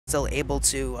still able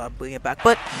to bring it back.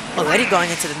 But already going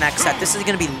into the next set, this is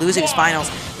going to be losers finals.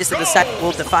 This is the set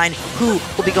will define who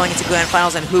will be going into grand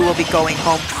finals and who will be going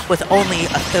home with only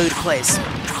a third place.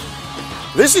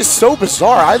 This is so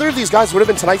bizarre. Either of these guys would have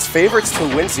been tonight's favorites to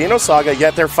win Xenosaga,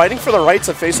 yet they're fighting for the right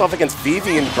to face off against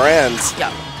Vivi and Grands. Yeah.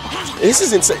 This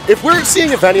is insane. If we're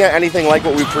seeing a Venia anything like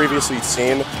what we've previously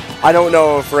seen, I don't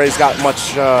know if Ray's got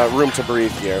much room to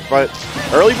breathe here. But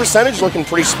early percentage looking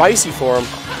pretty spicy for him.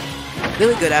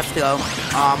 Really good F throw.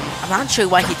 I'm not sure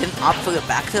why he didn't opt for the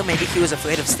back throw. Maybe he was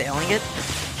afraid of stealing it.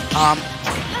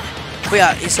 But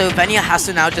yeah, so Venia has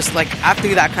to now just like, after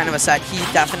that kind of a set, he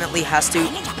definitely has to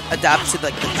adapt to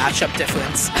like the matchup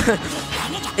difference.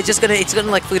 it's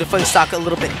gonna like flee the first stock a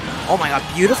little bit. Oh my god,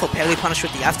 beautiful parry punish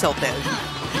with the F tilt there.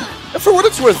 For what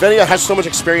it's worth, Venia has so much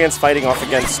experience fighting off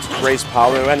against Ray's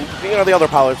Palu and the other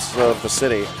Palets of the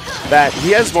city that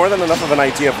he has more than enough of an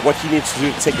idea of what he needs to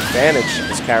do to take advantage of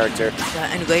his character.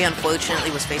 Yeah, and Ray unfortunately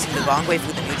was facing the wrong way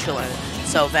through the neutral air.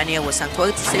 So Venia was sent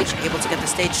towards the stage, able to get the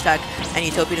stage tag, and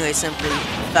UtopianRay simply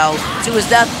fell to his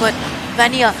death. But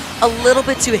Venia a little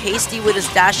bit too hasty with his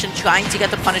dash and trying to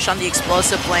get the punish on the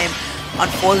explosive flame.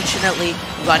 Unfortunately,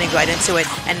 running right into it,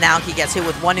 and now he gets hit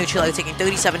with one neutral air, taking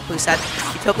 37%.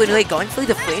 UtopianRay going for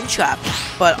the flame trap,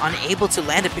 but unable to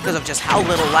land it because of just how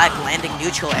little lag landing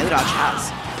neutral air dodge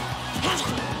has.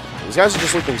 These guys are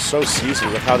just looking so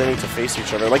seasoned with how they need to face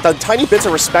each other. Like, the tiny bits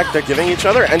of respect they're giving each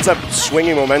other ends up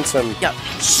swinging momentum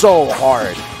so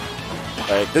hard.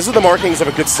 Like, this is the markings of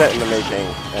a good set in the making,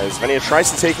 as Venia tries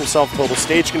to take himself total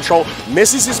stage control,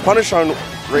 misses his punish on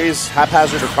Ray's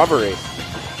haphazard recovery.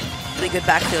 Really good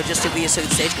back throw just to reassert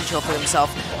stage control for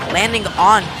himself, landing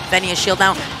on Venia's shield.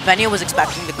 Now, Venia was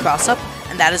expecting the cross-up,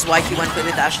 and that is why he went for the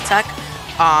dash attack.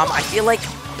 I feel like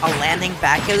a landing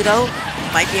back air, though,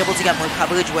 might be able to get more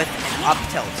coverage with an up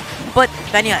tilt. But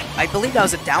Venia, I believe that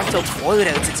was a down tilt forward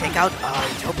air to take out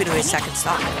UtopianRay's second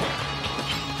stock.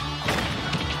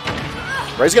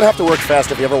 Ray's going to have to work fast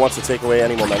if he ever wants to take away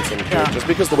any momentum here, just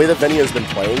because the way that Venia has been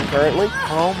playing currently,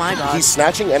 oh my god, he's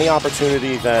snatching any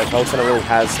opportunity that Palutena really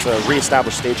has to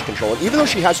reestablish stage control. And even though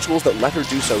she has tools that let her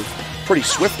do so pretty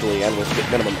swiftly and with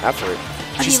minimum effort,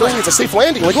 she still needs a safe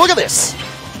landing. Like, look at this!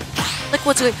 Like,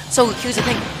 so here's the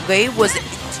thing, Ray was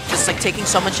just like taking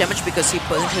so much damage because he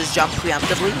burned his jump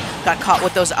preemptively, got caught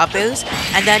with those up airs,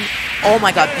 and then, oh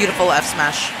my god, beautiful F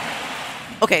smash.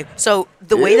 Okay, so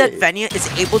the way that Venia is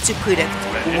able to predict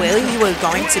where you are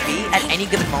going to be at any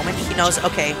given moment, he knows,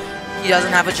 okay, he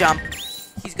doesn't have a jump.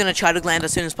 He's going to try to land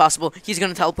as soon as possible. He's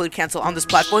going to teleport cancel on this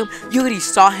platform. You already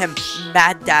saw him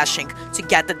mad dashing to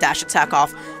get the dash attack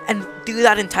off. And through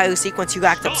that entire sequence, you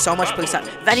racked up so much playset.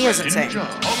 Venia is insane.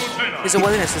 His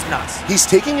awareness is nuts. He's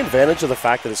taking advantage of the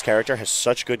fact that his character has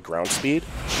such good ground speed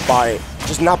by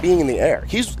just not being in the air.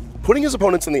 He's putting his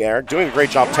opponents in the air, doing a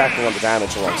great job tackling on the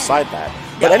damage alongside that.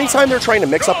 But anytime they're trying to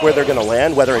mix up where they're going to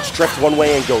land, whether it's drift one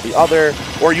way and go the other,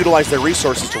 or utilize their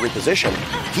resources to reposition,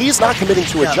 he's not committing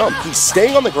to a jump. He's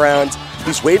staying on the ground,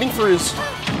 he's waiting for his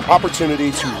opportunity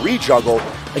to re-juggle,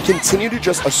 and continue to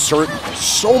just assert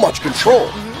so much control.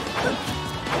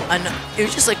 And it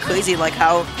was just like crazy, like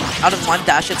how out of one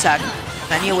dash attack,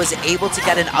 Venia was able to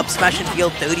get an up smash and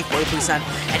heal 34%,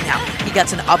 and now he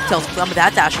gets an up tilt from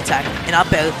that dash attack, an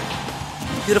up air.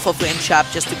 Beautiful flame trap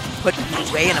just to put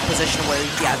Ray in a position where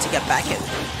he had to get back in.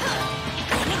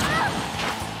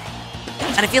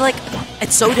 And I feel like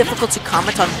it's so difficult to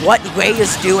comment on what Ray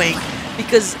is doing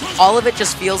because all of it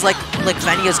just feels like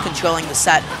Venia is controlling the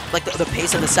set, like the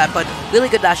pace of the set. But really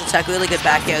good dash attack, really good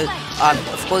back air.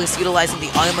 Of course, utilizing the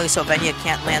armor so Venia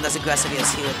can't land as aggressively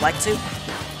as he would like to.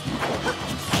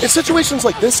 In situations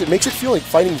like this, it makes it feel like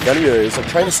fighting Venia is like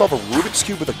trying to solve a Rubik's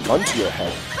Cube with a gun to your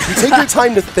head. You take your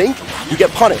time to think, you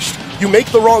get punished. You make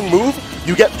the wrong move,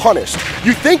 you get punished.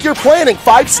 You think you're planning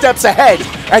 5 steps ahead,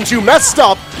 and you messed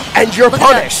up, and you're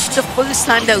punished. The first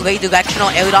time that Ray directional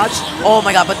air dodge, oh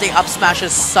my god, but the up smash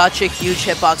is such a huge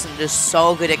hitbox and just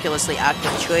so ridiculously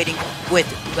active trading with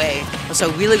Ray.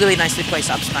 So really, really nicely placed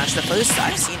up smash. The first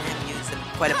I've seen him use it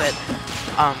quite a bit.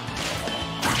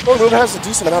 Well, the move has a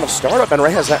decent amount of startup, and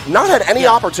Ray has not had any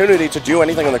opportunity to do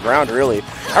anything on the ground, really.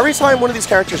 Every time one of these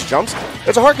characters jumps,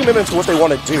 it's a hard commitment to what they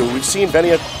want to do. We've seen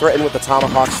Venia threaten with the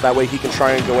tomahawks, that way he can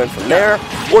try and go in from there,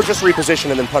 or just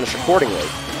reposition and then punish accordingly.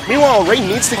 Meanwhile, Ray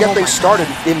needs to get things started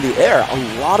in the air.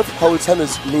 A lot of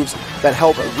Palutena's moves that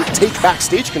help take back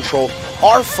stage control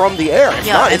are from the air,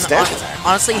 not his dash attack.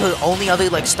 Honestly, her only other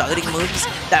starting moves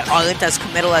that aren't as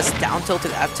committal as down tilt or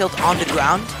F tilt on the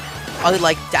ground are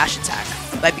like dash attack.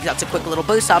 Right, because that's a quick little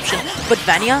burst option. But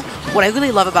Venia, what I really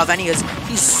love about Venia is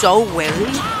he's so wary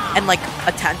and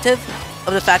attentive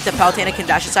of the fact that Palutena can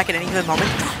dash attack at any given moment.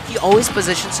 he always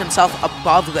positions himself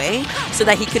above Ray so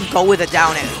that he can go with a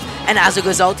down air. And as a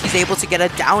result, he's able to get a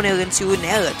down air into an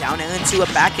air, a down air into a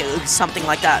back air, something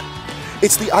like that.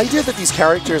 It's the idea that these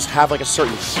characters have like a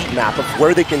certain heat map of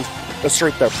where they can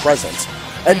assert their presence.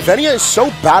 And Venia is so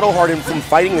battle-hardened from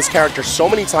fighting this character so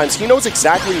many times, he knows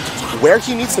exactly where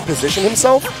he needs to position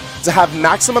himself to have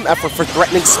maximum effort for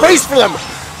threatening space for them.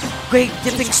 Great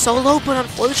dipping so low, but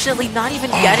unfortunately not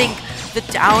even getting the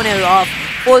down air off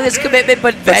for his commitment,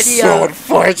 but That's Venia... so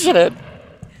unfortunate.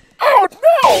 Oh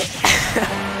no!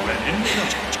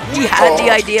 He had the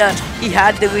idea, he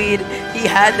had the lead, he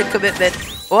had the commitment.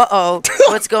 Uh-oh,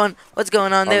 what's going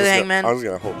on there, Hangman? I'm just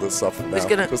gonna hold this up now. Just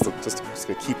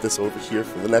gonna keep this over here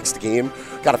for the next game.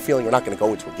 Got a feeling we're not gonna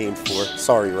go into a game 4.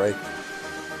 Sorry, Ray.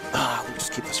 Let me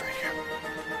just keep this right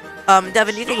here.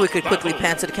 Devin, do you think we could quickly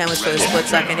pan to the cameras for a split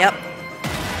second? Yep.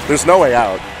 There's no way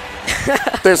out.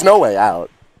 There's no way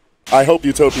out. I hope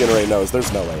UtopianRay knows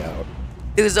there's no way out.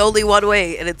 There's only one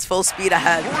way, and it's full speed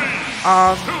ahead.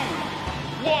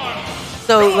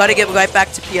 So, gotta get right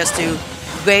back to PS2.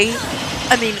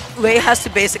 Ray has to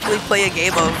basically play a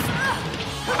game of,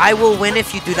 I will win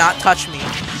if you do not touch me.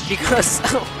 Because,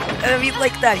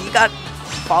 like that, he got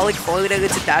falling forward into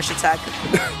dash attack.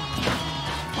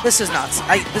 This is nuts.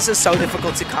 This is so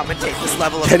difficult to commentate this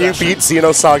level of Can aggression. you beat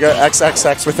Xenosaga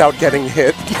XXX without getting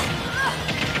hit?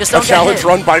 Just don't a challenge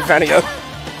run by Venia.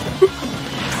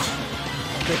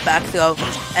 Good back throw.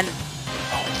 And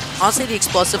honestly, the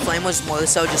Explosive Flame was more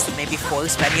so just to maybe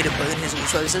force Venia to burn his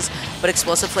resources, but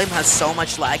Explosive Flame has so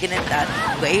much lag in it that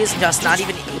Ray is just not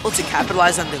even able to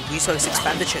capitalize on the resource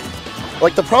expenditure.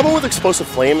 Like, the problem with Explosive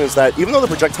Flame is that even though the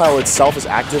projectile itself is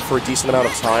active for a decent amount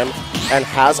of time and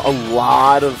has a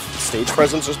lot of stage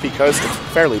presence just because it's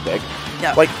fairly big,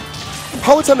 yeah. Like,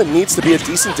 Palutena needs to be a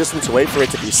decent distance away for it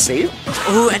to be safe.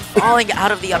 Ooh, and falling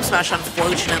out of the up smash,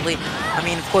 unfortunately. I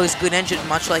mean, of course, Greninja,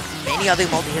 much like many other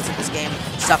multi-hits in this game,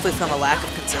 suffer from a lack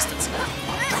of consistency.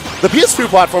 The PS2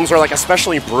 platforms are, like,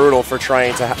 especially brutal for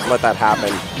trying to let that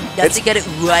happen. You have to get it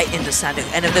right in the center,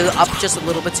 and if they're up just a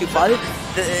little bit too far,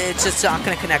 it's just not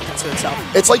going to connect into itself.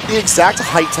 It's like the exact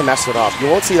height to mess it up. You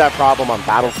won't see that problem on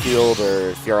Battlefield or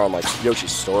if you're on, like,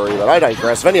 Yoshi's Story, but I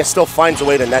digress. Venia still finds a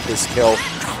way to net this kill,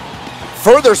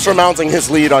 further surmounting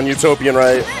his lead on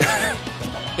UtopianRay.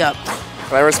 Yep.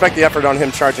 But I respect the effort on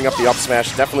him charging up the up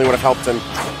smash. Definitely would have helped him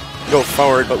go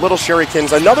forward. But little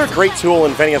shurikens, another great tool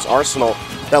in Venia's arsenal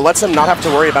that lets him not have to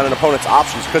worry about an opponent's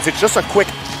options because it's just a quick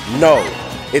no.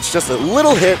 It's just a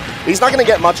little hit. He's not going to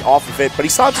get much off of it, but he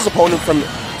stops his opponent from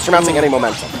surmounting any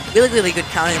momentum. Really, really good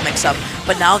counter mix-up.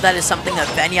 But now that is something that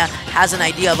Venia has an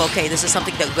idea of, okay, this is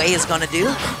something that Ray is going to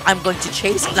do. I'm going to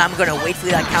chase, and I'm going to wait for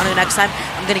that counter next time.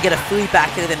 I'm going to get a free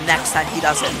back there the next time he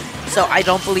does it. So I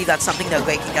don't believe that's something that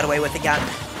Ray can get away with again.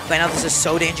 Right now, this is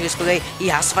so dangerous for Ray. He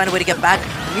has to find a way to get back.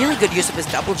 Really good use of his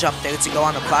double jump there to go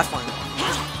on the platform.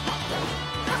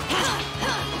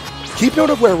 Keep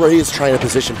note of where Ray is trying to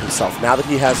position himself now that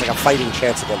he has like a fighting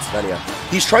chance against Venia.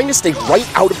 He's trying to stay right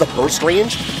out of the burst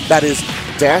range that is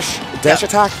dash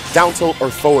attack, down tilt, or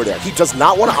forward air. He does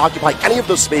not want to occupy any of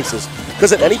those spaces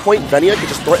because at any point Venia could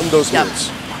just threaten those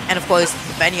moves. And of course,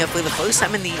 Venia, for the first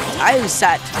time in the entire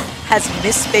set, has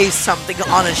misspaced something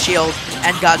on a shield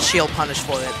and got shield punished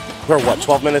for it. We're what,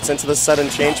 12 minutes into the set and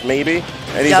change, maybe?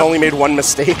 And he's only made one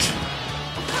mistake.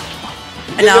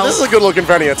 And now, this is a good-looking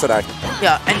Venia today.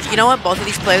 Yeah, and you know what? Both of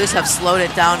these players have slowed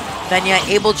it down. Venia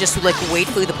able just to like wait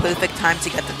for the perfect time to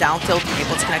get the down tilt,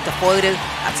 able to connect the forward air.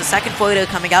 That's the second forward air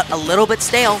coming out a little bit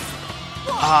stale.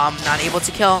 Not able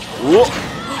to kill. Whoa.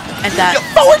 And that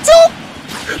forward tilt!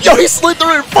 Yo, he slid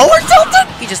through it forward tilted!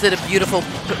 He just did a beautiful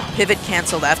pivot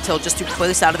cancel left tilt just to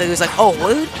burst out of there. He was like, oh,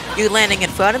 what? You're landing in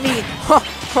front of me?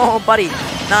 Oh, buddy.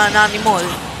 Nah, not anymore.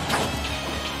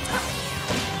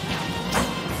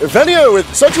 Venia with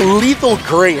such lethal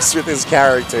grace with his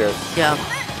character. Yeah.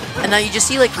 And now you just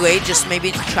see like Ray just maybe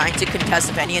trying to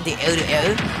contest Venia in the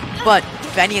air-to-air, but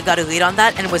Venia got a lead on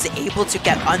that and was able to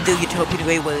get under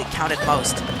UtopianRay where it counted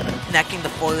most, connecting the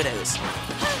forward airs.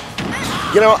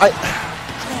 You know,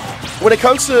 when it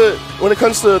comes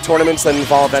to tournaments that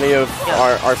involve any of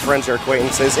our friends or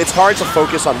acquaintances, it's hard to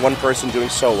focus on one person doing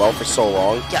so well for so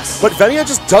long. Yes. But Venia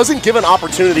just doesn't give an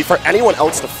opportunity for anyone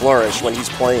else to flourish when he's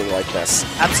playing like this.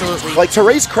 Absolutely. Like, to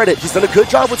Ray's credit, he's done a good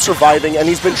job with surviving, and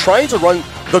he's been trying to run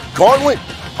the gauntlet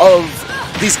of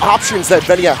these options that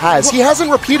Venia has. He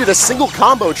hasn't repeated a single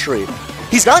combo tree.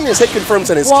 He's gotten his hit confirms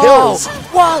and his kills.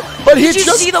 Whoa! But Did you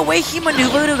see the way he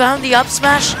maneuvered around the up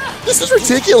smash? This is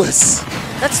ridiculous.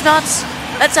 That's nuts.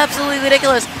 That's absolutely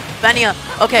ridiculous. Venia,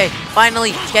 okay,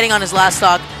 finally getting on his last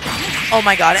stock. Oh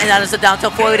my god, and that is a down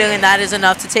tilt forward, and that is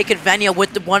enough to take it Venia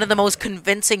with one of the most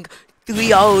convincing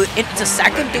 3-0. It's a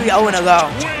second 3-0 in a row,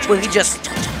 where he just,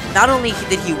 not only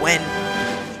did he win,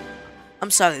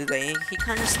 I'm sorry, Ray, he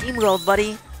kind of steamrolled,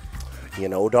 buddy. You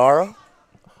know, Dara,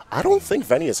 I don't think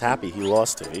Venia's happy he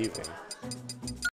lost to Vivi.